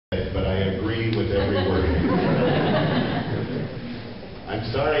but I agree with every word. I'm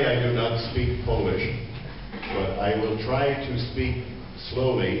sorry I do not speak Polish, but I will try to speak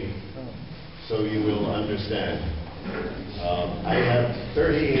slowly so you will understand. I have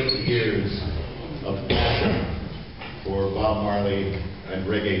 38 years of passion for Bob Marley and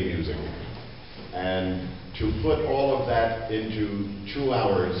reggae music. And to put all of that into 2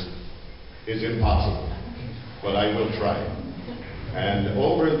 hours is impossible, but I will try. And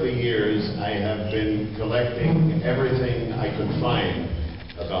over the years, I have been collecting everything I could find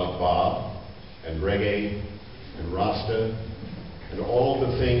about Bob and reggae and Rasta and all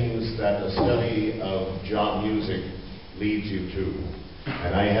the things that a study of job music leads you to.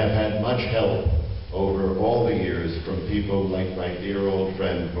 And I have had much help over all the years from people like my dear old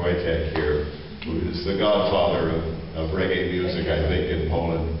friend Wojtek here, who is the godfather of reggae music, I think, in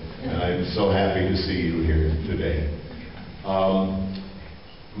Poland. And I'm so happy to see you here today.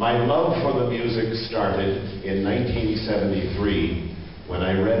 My love for the music started in 1973 when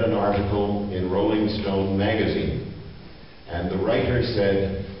I read an article in Rolling Stone magazine. And the writer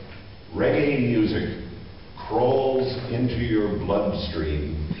said, reggae music crawls into your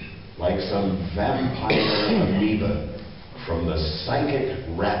bloodstream like some vampire amoeba from the psychic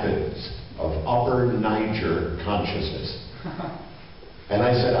rapids of Upper Niger consciousness. And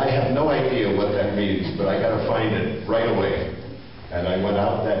I said, I have no idea what that means, but I got to find it right away. And I went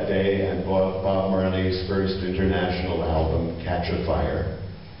out that day and bought Bob Marley's first international album, Catch a Fire.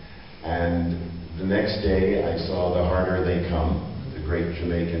 And the next day I saw The Harder They Come, the great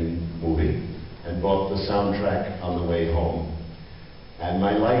Jamaican movie, and bought the soundtrack on the way home. And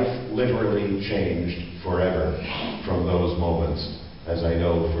my life literally changed forever from those moments, as I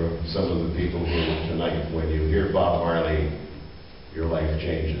know for some of the people here tonight. When you hear Bob Marley, your life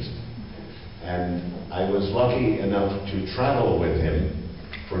changes. And I was lucky enough to travel with him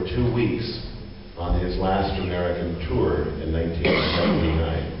for 2 weeks on his last American tour in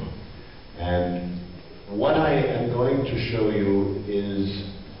 1979. And what I am going to show you is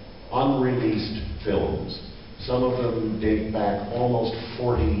unreleased films. Some of them date back almost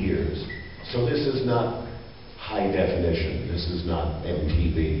 40 years. So this is not high definition. This is not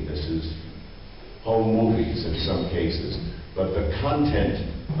MTV. This is home movies in some cases. But the content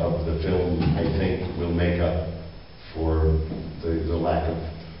of the film, I think, will make up for the lack of,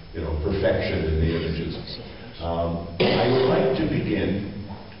 perfection in the images. I would like to begin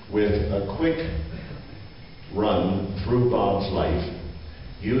with a quick run through Bob's life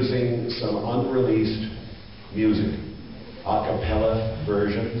using some unreleased music, a cappella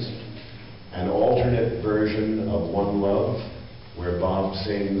versions, an alternate version of One Love, where Bob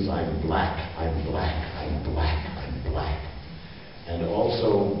sings, I'm black, I'm black, I'm black, I'm black. And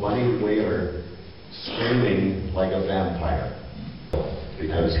also Bunny Wailer screaming like a vampire.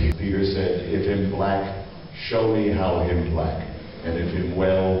 Because Peter said, if him black, show me how him black. And if him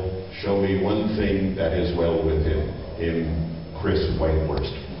well, show me one thing that is well with him Chris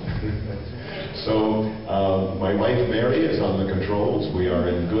Whitehurst. So my wife Mary is on the controls. We are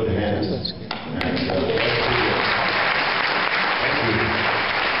in good hands. And, let's begin. Thank you.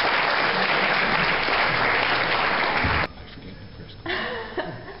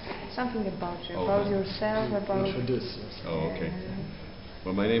 Something about you, about yourself, about... Oh, okay.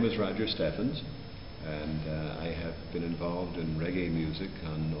 Well, my name is Roger Steffens, and I have been involved in reggae music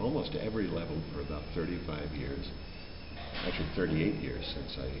on almost every level for about 35 years. Actually 38 years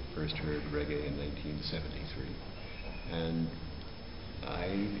since I first heard reggae in 1973. And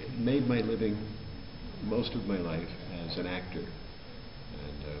I made my living most of my life as an actor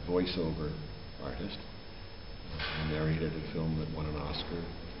and a voiceover artist. I narrated a film that won an Oscar.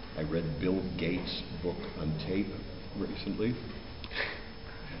 I read Bill Gates' book on tape recently.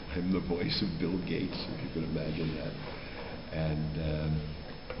 I'm the voice of Bill Gates, if you can imagine that. And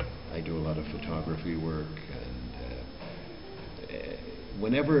I do a lot of photography work, and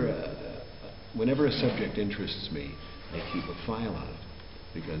whenever a subject interests me, I keep a file on it,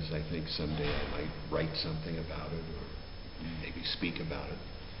 because I think someday I might write something about it, or maybe speak about it.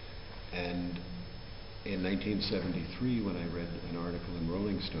 And in 1973, when I read an article in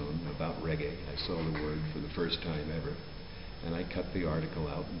Rolling Stone about reggae, I saw the word for the first time ever, and I cut the article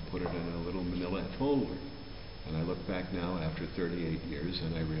out and put it in a little manila folder. And I look back now after 38 years,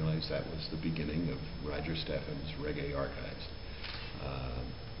 and I realize that was the beginning of Roger Steffens' Reggae Archives.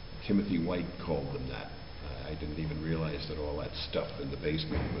 Timothy White called them that. I didn't even realize that all that stuff in the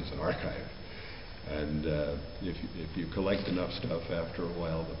basement was an archive. And if you collect enough stuff, after a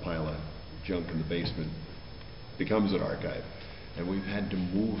while, the pile of junk in the basement becomes an archive. And we've had to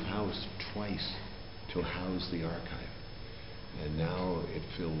move house twice to house the archive. And now it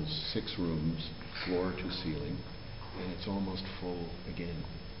fills 6 rooms, floor to ceiling, and it's almost full again.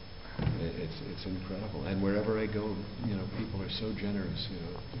 It's incredible. And wherever I go, you know, people are so generous. You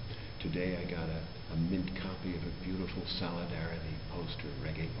know, today I got a mint copy of a beautiful Solidarity poster,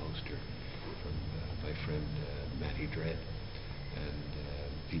 reggae poster, from my friend Matty. And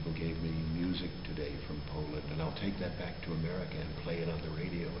people gave me music today from Poland, and I'll take that back to America and play it on the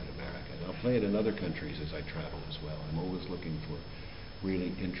radio in America. And I'll play it in other countries as I travel as well. I'm always looking for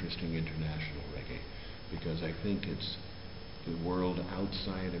really interesting international reggae, because I think it's the world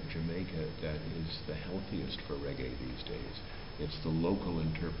outside of Jamaica that is the healthiest for reggae these days. It's the local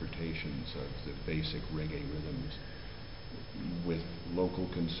interpretations of the basic reggae rhythms with local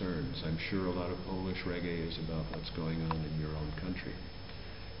concerns. I'm sure a lot of Polish reggae is about what's going on in your own country.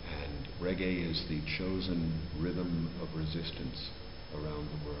 And reggae is the chosen rhythm of resistance around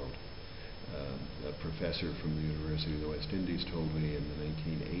the world. A professor from the University of the West Indies told me in the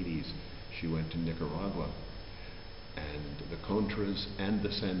 1980s she went to Nicaragua, and the Contras and the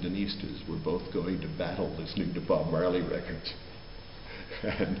Sandinistas were both going to battle listening to Bob Marley records.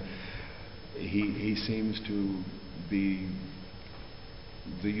 And he seems to be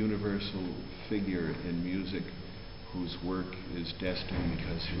the universal figure in music whose work is destined,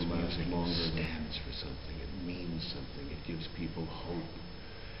 because his music stands for something, it means something, it gives people hope.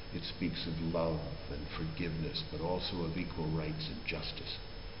 It speaks of love and forgiveness, but also of equal rights and justice.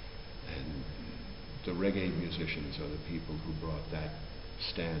 And the reggae musicians are the people who brought that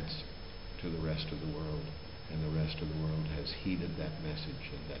stance to the rest of the world, and the rest of the world has heeded that message.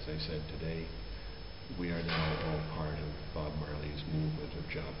 And as I said today, we are now all part of Bob Marley's movement of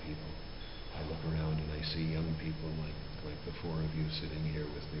job people. I look around and I see young people like the 4 of you sitting here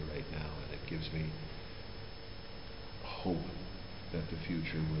with me right now, and it gives me hope that the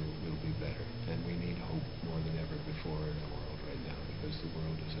future will be better. And we need hope more than ever before in the world right now, because the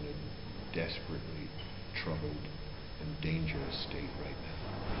world is in a desperately troubled and dangerous state right now.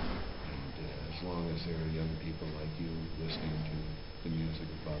 And as long as there are young people like you listening to the music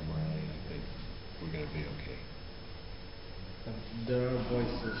of Bob Marley, I think we're going to be okay. There are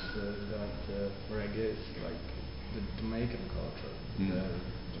voices that reggae is like the Jamaican culture, the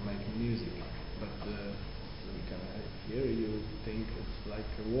Jamaican music, but we can hear you think it's like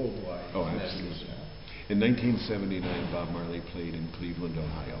a worldwide message. In 1979, Bob Marley played in Cleveland,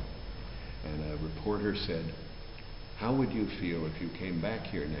 Ohio. And a reporter said, "How would you feel if you came back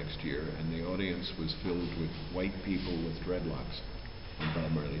here next year and the audience was filled with white people with dreadlocks?" And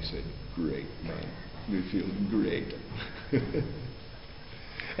Bob Marley said, "Great, man. We feel great."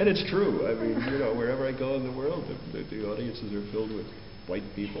 And it's true. I mean, you know, wherever I go in the world, the audiences are filled with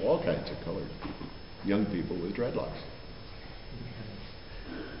white people, all kinds of colored people, young people with dreadlocks.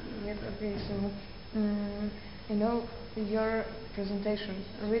 Yeah, okay, so you know, your presentation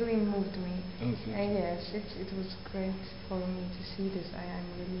really moved me. Oh, thank you. Yes, it was great for me to see this. I am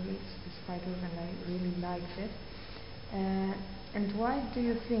really excited and I really liked it. And why do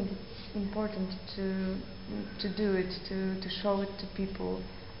you think it's important to do it, to show it to people?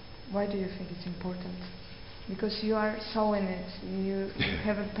 Why do you think it's important? Because you are so in it. You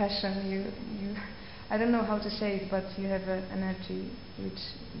have a passion. You I don't know how to say it, but you have an energy which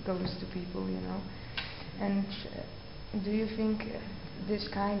goes to people, you know. And do you think this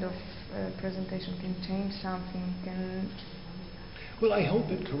kind of presentation can change something? Well, I hope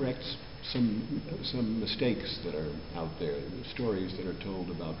it corrects some mistakes that are out there, the stories that are told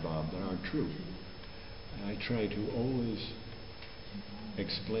about Bob that aren't true. I try to always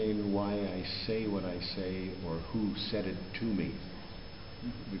explain why I say what I say or who said it to me,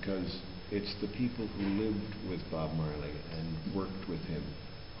 because it's the people who lived with Bob Marley and worked with him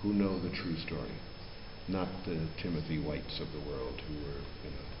who know the true story, not the Timothy Whites of the world who were,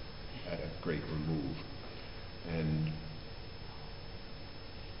 you know, at a great remove. And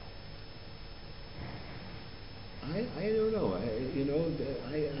I don't know.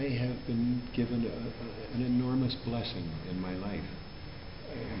 I have been given an enormous blessing in my life,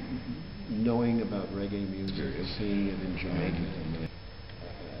 knowing about reggae music, seeing it in Jamaica.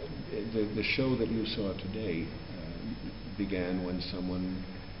 And the show that you saw today began when someone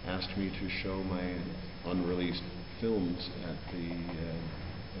asked me to show my unreleased films at the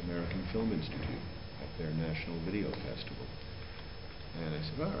American Film Institute at their National Video Festival. And I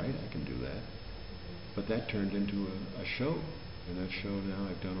said, all right, I can do that. But that turned into a show, and that show now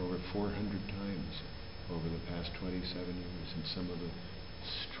I've done over 400 times over the past 27 years in some of the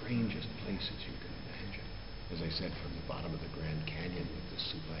strangest places you can imagine. As I said, from the bottom of the Grand Canyon with the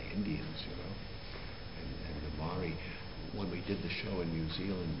Supai Indians, you know, and the Maori. When we did the show in New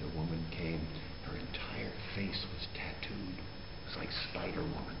Zealand, a woman came, her entire face was tattooed was like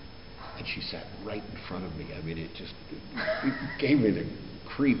Spider-Woman. And she sat right in front of me. I mean, it gave me the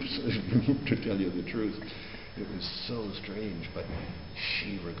creeps, to tell you the truth. It was so strange, but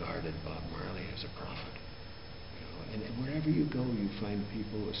she regarded Bob Marley as a prophet. You know, and wherever you go, you find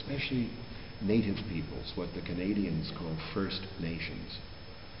people, especially native peoples, what the Canadians call First Nations,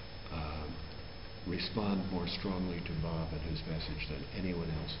 respond more strongly to Bob and his message than anyone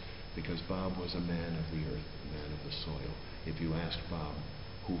else, because Bob was a man of the earth, a man of the soil. If you asked Bob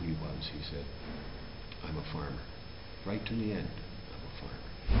who he was, he said, "I'm a farmer." Right to the end, I'm a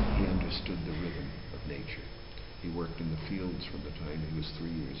farmer. He understood the rhythm of nature. He worked in the fields from the time he was 3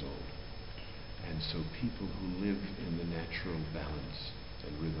 years old. And so people who live in the natural balance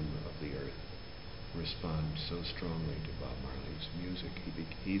and rhythm of the earth respond so strongly to Bob Marley's music.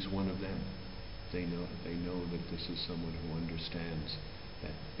 He's one of them. They know that this is someone who understands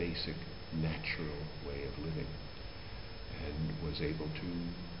that basic natural way of living and was able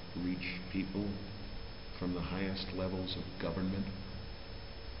to reach people from the highest levels of government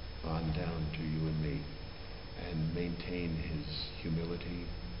on down to you and me, and maintain his humility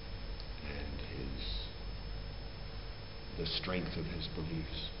and the strength of his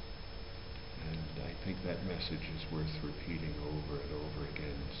beliefs. And I think that message is worth repeating over and over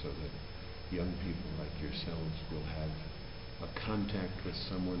again, so that young people like yourselves will have a contact with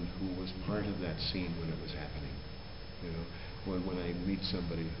someone who was part of that scene when it was happening. You know, when I meet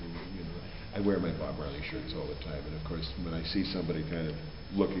somebody who, you know, I wear my Bob Marley shirts all the time, and of course when I see somebody kind of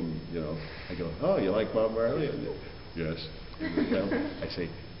looking, you know, I go, "Oh, you like Bob Marley?" And they, "Yes." And I say,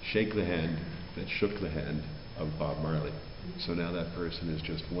 "Shake the hand that shook the hand of Bob Marley." So now that person is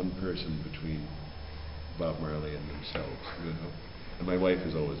just one person between Bob Marley and themselves, you know. And my wife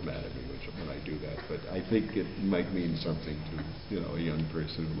is always mad at me when I do that, but I think it might mean something to, you know, a young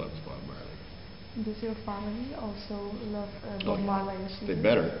person who loves Bob Marley. Does your family also love Bob Marley as you They do?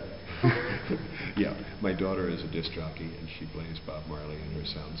 better. Yeah, my daughter is a disc jockey, and she plays Bob Marley in her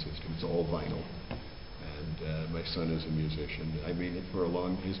sound system. It's all vinyl. And my son is a musician. I mean,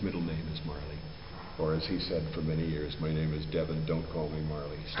 his middle name is Marley. Or as he said for many years, "My name is Devin, don't call me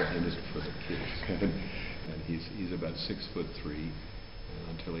Marley. Steffens is for the kids." And he's about 6'3",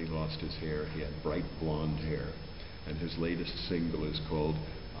 and until he lost his hair, he had bright blonde hair. And his latest single is called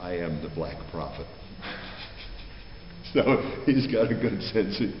 "I Am the Black Prophet." So he's got a good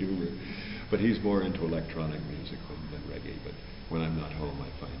sense of humor. But he's more into electronic music than reggae. But when I'm not home, I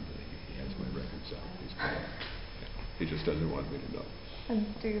find that he has my records out. He just doesn't want me to know. And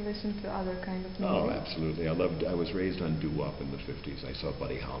do you listen to other kind of music? Oh, absolutely. I was raised on doo-wop in the 50s. I saw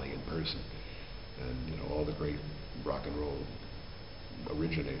Buddy Holly in person. And, you know, all the great rock and roll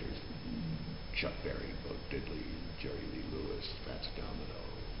originators. Chuck Berry, Bo Diddley, Jerry Lee Lewis, Fats Domino,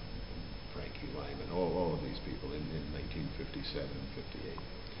 Frankie Lyman, all of these people in 1957 and 58.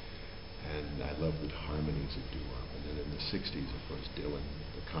 And I loved the harmonies of doo-wop. And then in the 60s, of course, Dylan,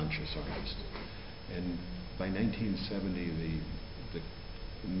 the conscious artist. And by 1970, the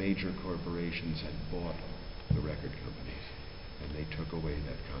major corporations had bought the record companies, and they took away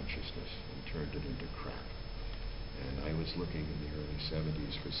that consciousness and turned it into crap. And I was looking in the early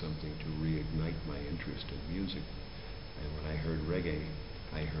 70s for something to reignite my interest in music. And when I heard reggae,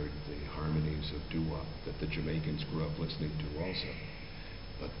 I heard the harmonies of doo-wop that the Jamaicans grew up listening to also,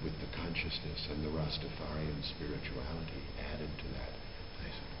 but with the consciousness and the Rastafarian spirituality added to that. I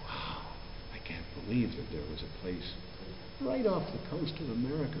said, wow, I can't believe that there was a place right off the coast of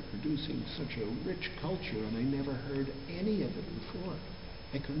America producing such a rich culture, and I never heard any of it before.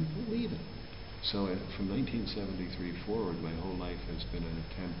 I couldn't believe it. So from 1973 forward, my whole life has been an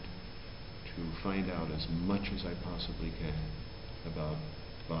attempt to find out as much as I possibly can about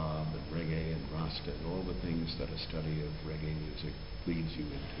Bob and reggae and Rasta and all the things that a study of reggae music leads you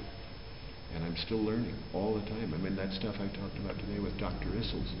into. And I'm still learning all the time. I mean, that stuff I talked about today with Dr.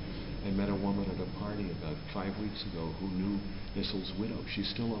 Issels. I met a woman at a party about 5 weeks ago who knew Issels' widow. She's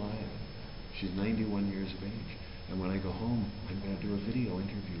still alive. She's 91 years of age. And when I go home, I'm going to do a video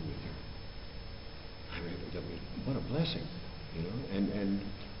interview with her. I mean, what a blessing, you know? And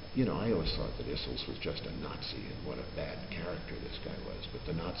you know, I always thought that Issels was just a Nazi, and what a bad character this guy was. But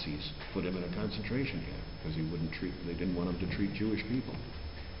the Nazis put him in a concentration camp because they didn't want him to treat Jewish people.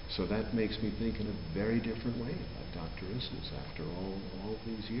 So that makes me think in a very different way about Dr. Issels after all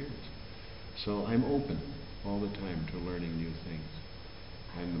these years. So I'm open all the time to learning new things.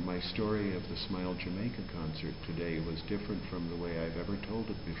 And my story of the Smile Jamaica concert today was different from the way I've ever told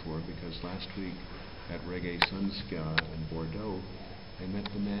it before, because last week at Reggae Sunska in Bordeaux, I met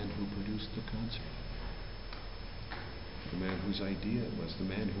the man who produced the concert. The man whose idea it was, the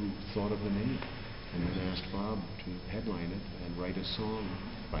man who thought of the name. and then asked Bob to headline it and write a song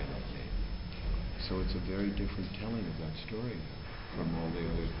by that name. So it's a very different telling of that story from all the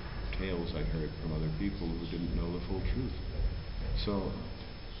other tales I heard from other people who didn't know the full truth. So,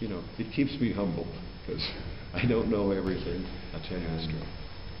 you know, it keeps me humble because I don't know everything. I'll tell you a story.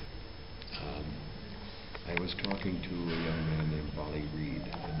 I was talking to a young man named Marley and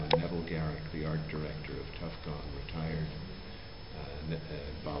when Neville Garrick, the art director of Tough Gone, retired,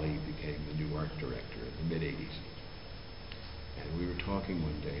 Marley became the new art director in the mid-'80s. And we were talking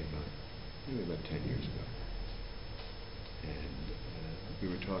one day about 10 years ago. And we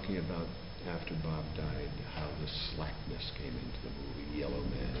were talking about, after Bob died, how the slackness came into the movie, Yellow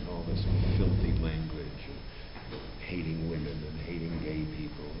Man, and all this filthy language, and hating women and hating gay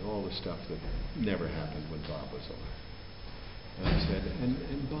people, and all the stuff that never happened when Bob was alive. And I said,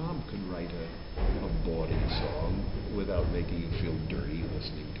 and Bob could write a bawdy song without making you feel dirty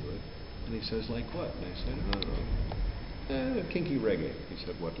listening to it. And he says, like what? And I said, kinky reggae. He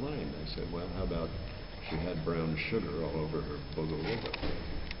said, what line? I said, well, how about she had brown sugar all over her booga wooga?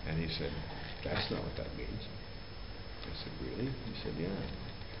 And he said, that's not what that means. I said, really? He said, yeah.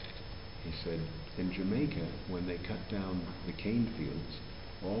 He said, in Jamaica, when they cut down the cane fields,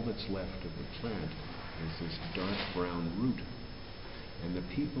 all that's left of the plant is this dark brown root. And the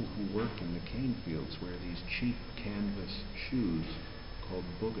people who work in the cane fields wear these cheap canvas shoes called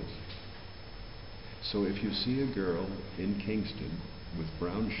boogas. So if you see a girl in Kingston with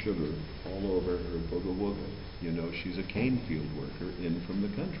brown sugar all over her booga wooga, you know she's a cane field worker in from the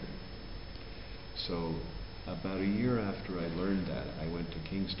country. So about a year after I learned that, I went to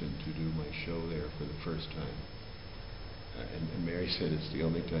Kingston to do my show there for the first time. And Mary said it's the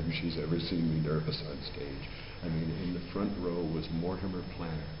only time she's ever seen me nervous on stage. I mean, in the front row was Mortimer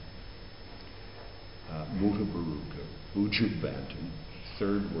Planner, Muta Baruka, Buju Banton,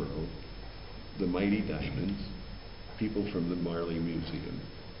 Third World, the Mighty Diamonds, people from the Marley Museum,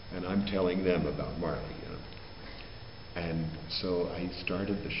 and I'm telling them about Marley, you know. And so I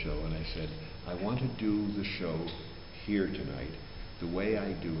started the show and I said, I want to do the show here tonight the way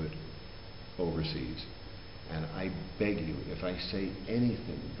I do it overseas. And I beg you, if I say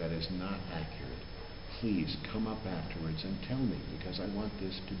anything that is not accurate, please come up afterwards and tell me, because I want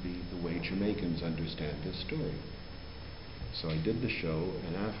this to be the way Jamaicans understand this story. So I did the show,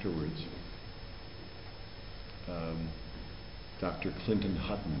 and afterwards, Dr. Clinton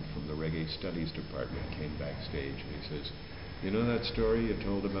Hutton from the Reggae Studies Department came backstage, and he says, you know that story you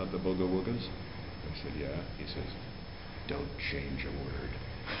told about the Booga Woogas? I said, yeah. He says, don't change a word.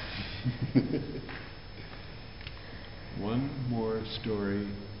 One more story,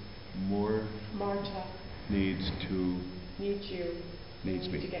 Marta needs to... needs you. Needs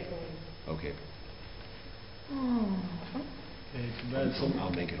me. To get going. Okay. I'll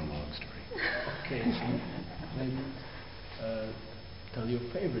make it a long story. Okay, so maybe tell your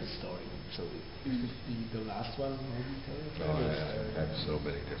favorite story. So if it be the last one, maybe tell your favorite story. I have so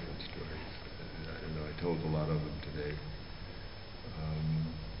many different stories. I told a lot of them today.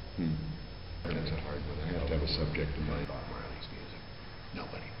 That's a hard one. I have to have a subject in mind. Bob Marley's music.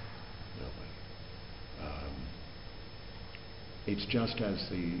 Nobody. It's just as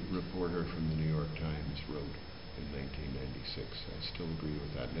the reporter from the New York Times wrote in 1996. I still agree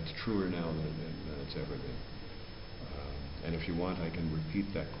with that, and it's truer now than it's ever been. And if you want, I can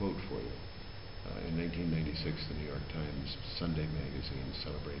repeat that quote for you. In 1996, the New York Times Sunday magazine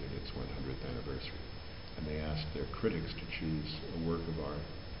celebrated its 100th anniversary, and they asked their critics to choose a work of art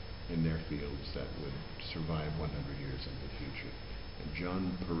in their fields that would survive 100 years into the future. And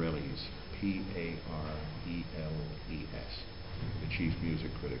John Pirelli's, P-A-R-E-L-E-S, the chief music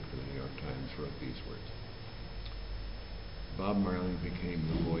critic for the New York Times, wrote these words. Bob Marley became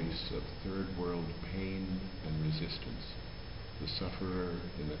the voice of third world pain and resistance, the sufferer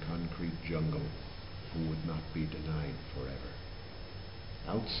in the concrete jungle who would not be denied forever.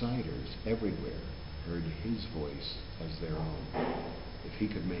 Outsiders everywhere heard his voice as their own. If he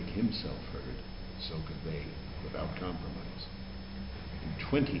could make himself heard, so could they, without compromise. In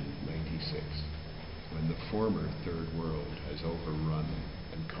 2096, when the former third world has overrun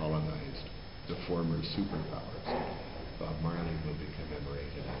and colonized the former superpowers, Bob Marley will be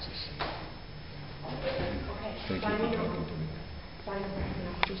commemorated as a saint. Thank you for talking to me.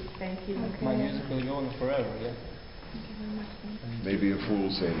 Thank you. My music will go on forever, yeah? Thank you very much. Maybe a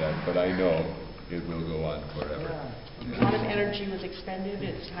fool say that, but I know it will go on forever. A lot of energy was expended.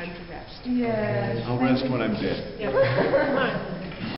 It's time to rest. Yes. I'll rest when I'm dead. Yeah.